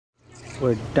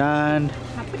We're done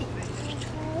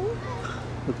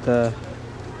with the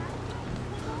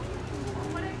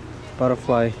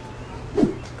Butterfly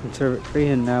Conservatory,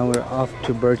 and now we're off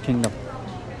to Bird Kingdom.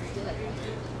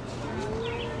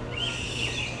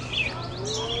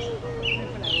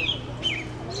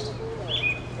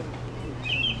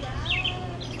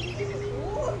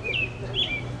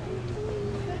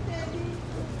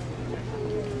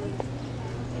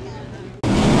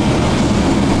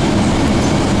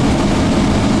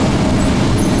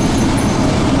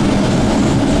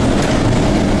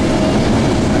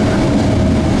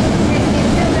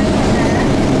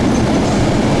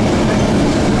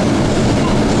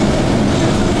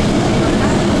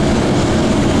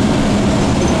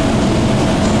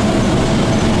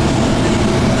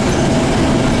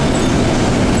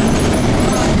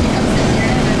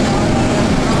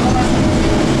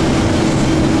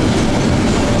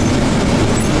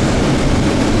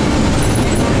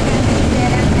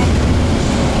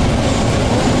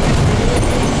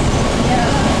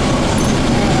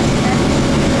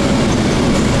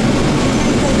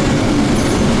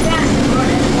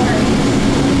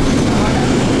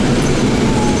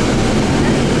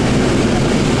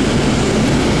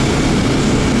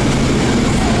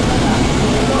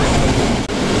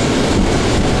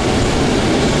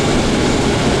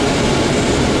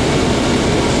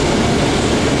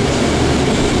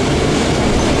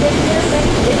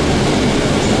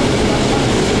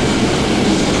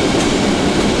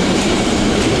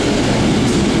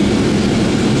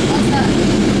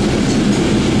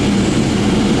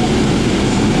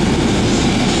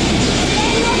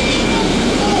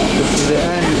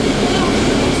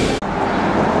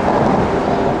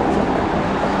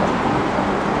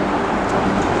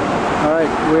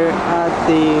 We're at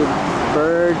the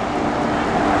Bird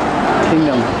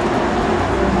Kingdom.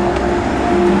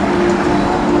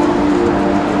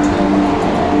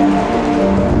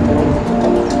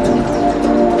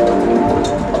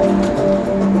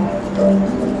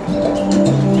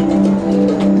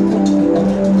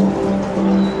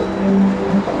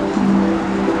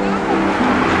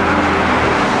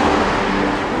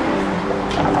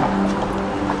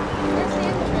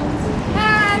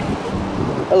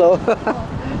 Hello.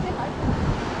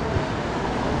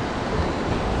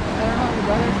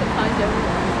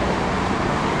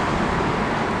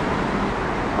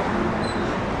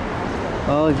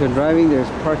 Well, if you're driving, there's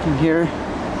parking here,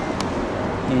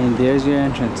 and there's your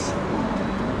entrance.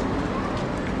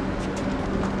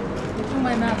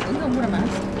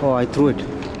 Oh, I threw it.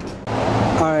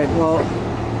 Alright, well,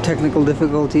 technical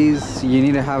difficulties, you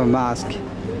need to have a mask.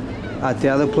 At the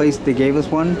other place, they gave us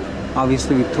one.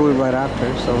 Obviously, we threw it right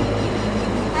after, so...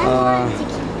 I want to keep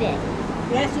it.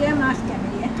 Yes, your mask,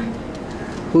 Amelia.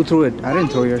 Who threw it? I didn't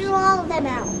throw yours. I threw all of them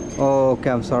out. Oh, okay,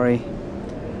 I'm sorry.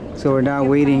 So we're now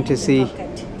waiting to see...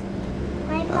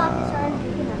 My pockets aren't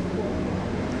big enough.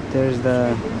 There's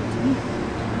the...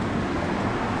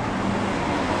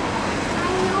 I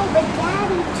know, but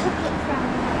Daddy took it from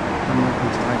me. I'm not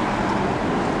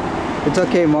inside. It's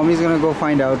okay, Mommy's gonna go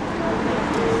find out.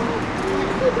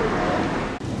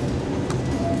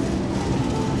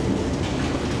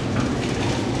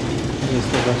 Here's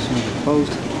the restaurant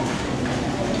closed.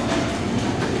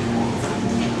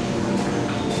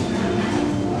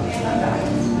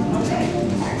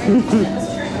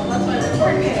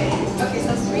 Okay,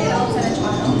 so 3 adults and a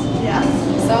child. Yeah.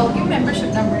 So I'll give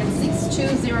membership number. It's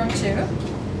 6202. I know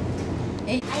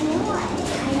it.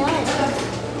 I know it.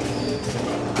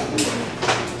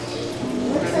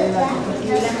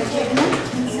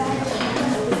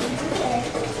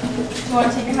 You want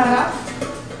to take your hat off?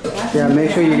 Yeah,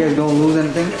 make sure you guys don't lose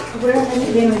anything.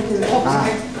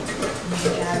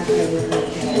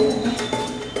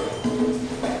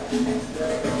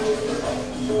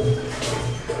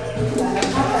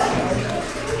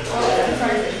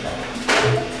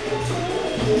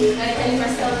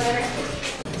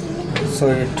 So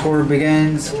your tour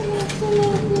begins. Do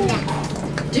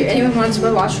anyone want to go to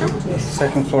the washroom?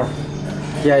 Second floor.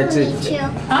 Yeah, it's it.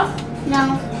 Huh?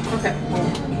 No. Okay.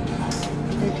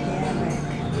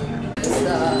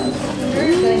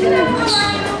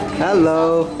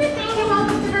 Hello.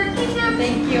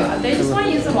 Thank you. They just want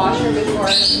to use the washroom before.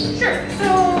 Sure. So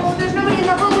there's nobody in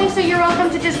the hallway, so you're welcome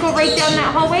to just go right down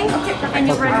that hallway. Okay. And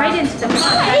you'll run right into them.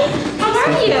 Hi. How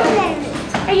are you?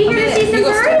 Are you here to see some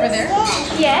birds? Over there.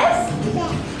 Yes.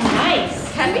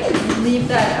 Nice. Can we leave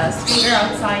that scooter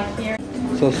outside here?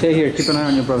 So stay here. Keep an eye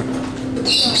on your brother.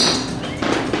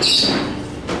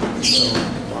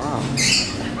 Wow.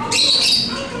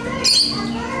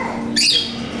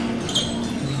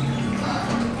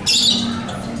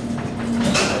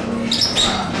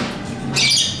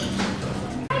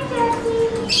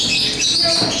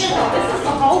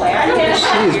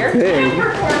 big.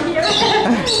 Perform here.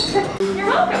 You're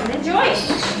welcome.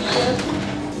 Enjoy.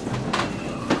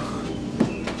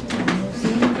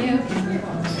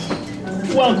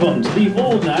 Welcome to the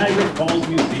Old Niagara Falls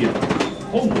Museum,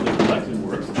 home of the collected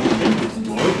works of famous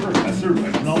explorer Professor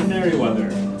Reginald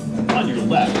Merriweather. On your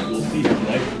left, you'll see his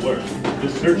life's work, The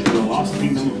Search for the Lost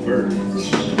Kings of Birds.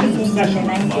 His obsession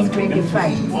with lost kingdoms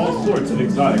from all sorts of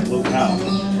exotic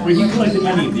locales, where he collected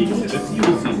many of the exhibits you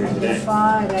will see here today.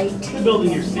 The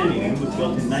building you're standing in was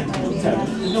built in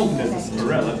 1907 and opened as a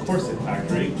Spurred corset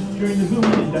factory during the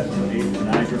booming industrial age of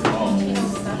Niagara Falls.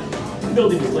 The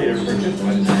building was later purchased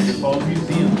by the Niagara Falls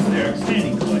Museum for their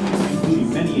expanding collection,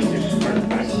 including many Egyptian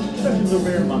artifacts, such as a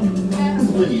rare mummy, whose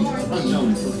lineage was unknown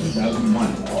until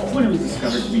 2001, when it was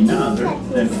discovered to be none other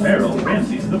than Pharaoh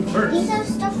Ramses I. These are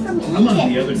stuff from Among the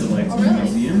Egypt. other delights of the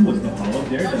museum was the Hall of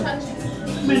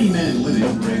Daredevil. Many men and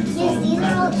women braved the falls and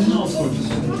practiced in all sorts of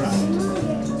different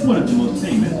tribes. One of the most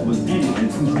famous was Annie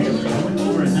Benson Taylor, who went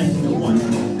over in 1901 to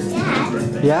his 60th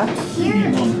birthday. Yeah? He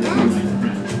belonged to a nice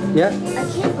friend. Yeah, I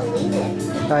can't believe it.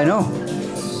 I know.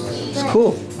 It's But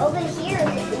cool. over here,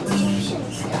 the Egyptian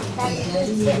stuff that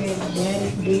exists.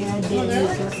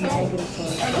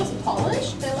 Are those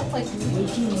polished? They look like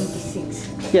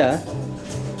 1886. Yeah.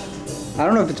 I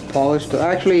don't know if it's polished.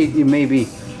 Actually, it may be. It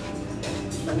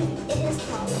is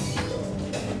polished.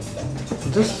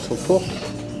 This is so cool.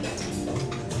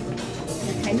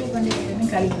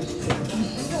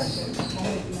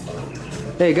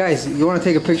 Hey guys, you want to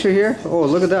take a picture here? Oh,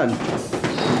 look at that.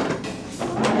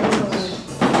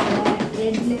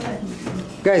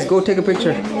 Guys, go take a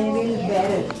picture. Daredevil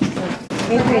Barrel.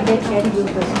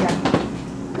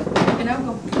 you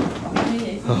know,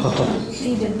 go.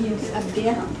 See the news up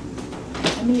there.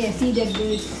 I mean, I see the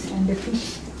birds and the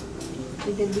fish.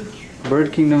 See the big.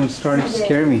 Bird Kingdom is starting to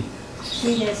scare me.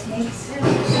 See the snakes.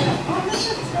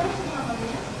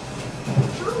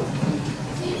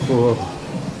 Whoa.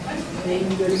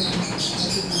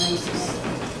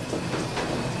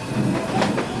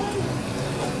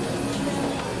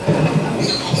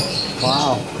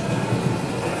 Wow.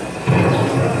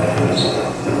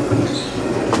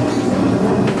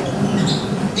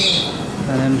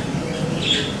 And then,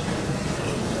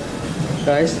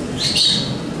 guys,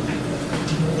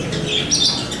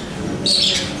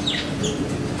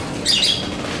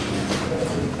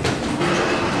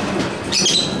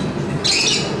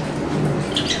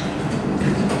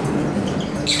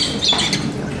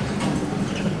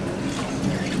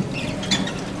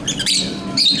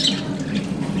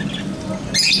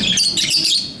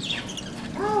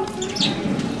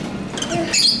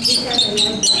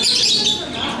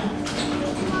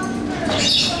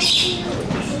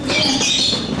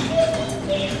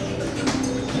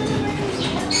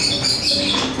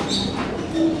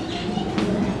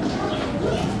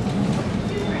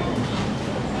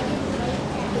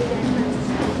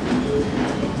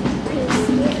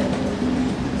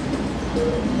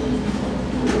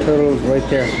 turtles right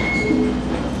there.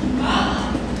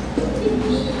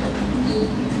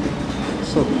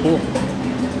 So cool.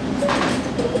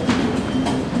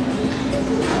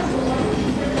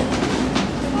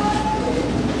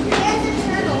 There's a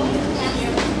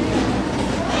turtle.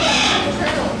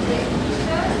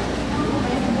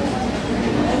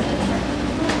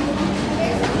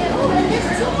 Oh, and there's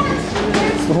two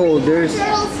more. Oh, there's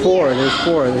four. There's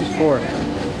four. There's four.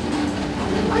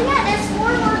 Oh yeah, there's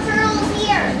 4 more turtles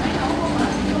here.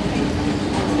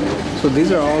 So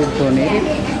these are all donated.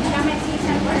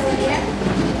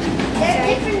 They're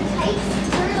different types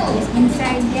of turtles.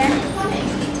 Inside there.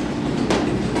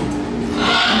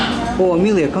 Oh,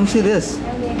 Amelia, come see this.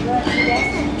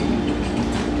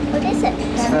 What is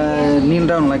it? Kneel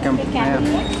down like I'm.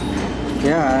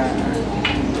 Yeah.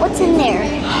 What's in there?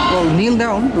 Well, kneel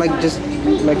down like just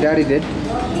like Daddy did.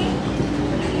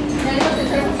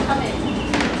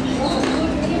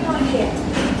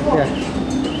 Yeah.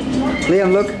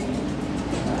 Liam, look.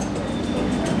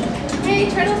 Hey,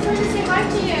 turtles want to say hi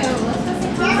to you. Let's go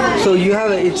say hi. So you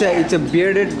have it's a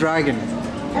bearded dragon.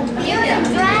 A bearded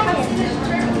dragon.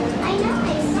 I know, I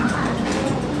saw it.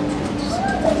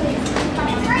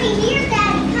 It's right here,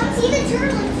 Daddy. Come see the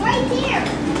turtle. It's right there.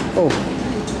 Oh,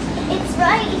 It's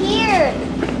right here.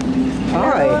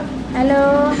 hi. Hello.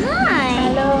 Hi.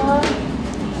 Hello.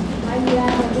 Why you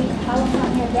have a big house on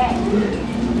your back?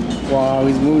 Wow,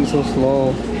 he's moving so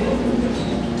slow.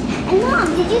 And Mom,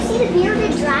 did you see the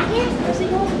bearded dragon? Oh,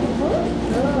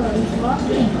 he's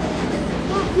walking.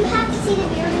 Mom, you have to see the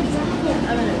bearded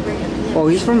dragon. Oh,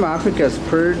 he's from Africa.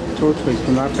 Spurred Tortoise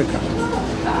from Africa.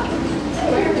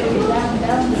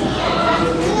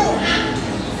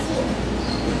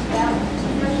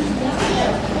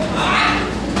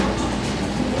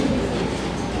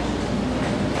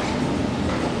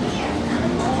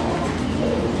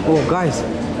 Guys,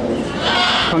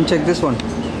 come check this one.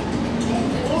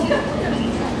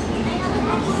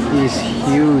 He's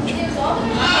huge.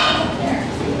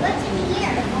 What's in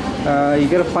here? You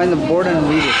gotta find the board and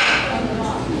read it.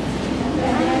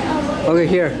 Okay,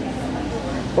 here.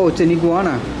 Oh, it's an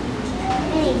iguana.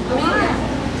 Hey, iguana.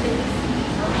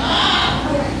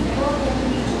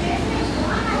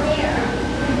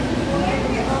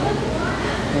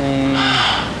 And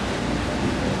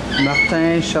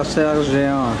Martin chasseur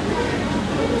géant.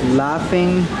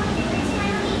 Laughing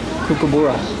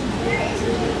Kookaburra.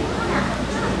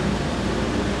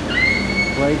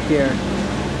 Right here.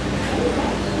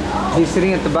 He's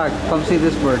sitting at the back. Come see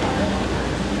this bird. Come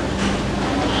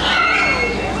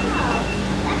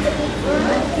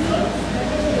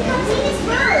see this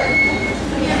bird.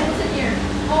 What's in here?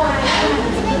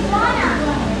 It's an iguana.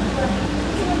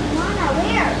 It's an iguana.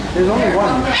 Where? There's only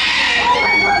one. Oh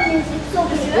my goodness, it's so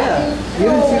big. Yeah. You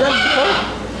didn't see that before?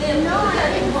 No, I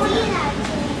didn't see that.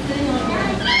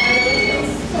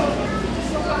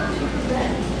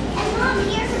 And Mom,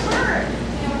 here's a bird.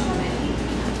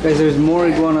 Guys, there's more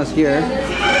iguanas here.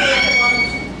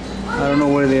 I don't know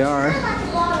where they are.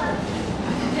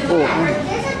 Oh,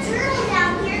 There's a turtle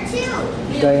down here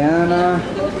too. Guyana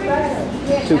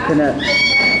Toucanet.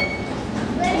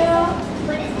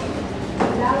 What is it?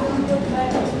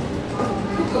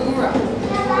 Kookaburra.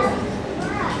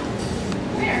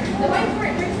 Where? The white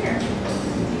bird right here.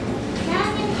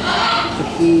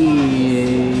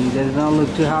 He does not look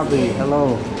too happy.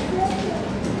 Hello.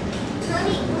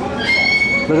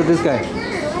 Look at this guy.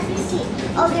 Let me see.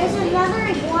 Oh, there's another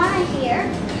iguana here.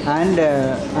 And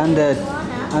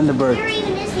the bird. Where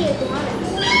even is the iguana?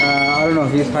 I don't know.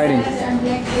 He's hiding. And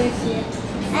let's see.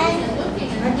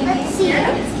 They're not scared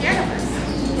of us.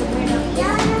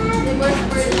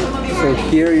 So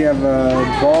here you have a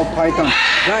ball python.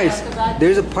 Guys,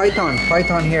 there's a python.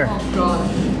 Python here.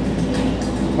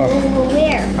 Oh,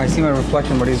 Where? I see my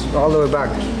reflection, but he's all the way back.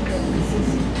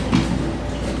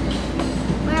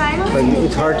 Where? I don't Like, see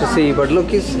it's hard to see, but look,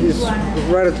 he's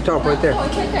right at the top, right there. Oh,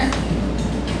 it's right there.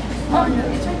 Oh, no,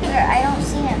 it's right there. I don't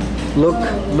see him.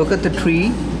 Look at the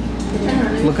tree.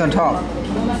 Look on top.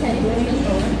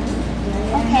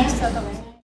 Okay, so the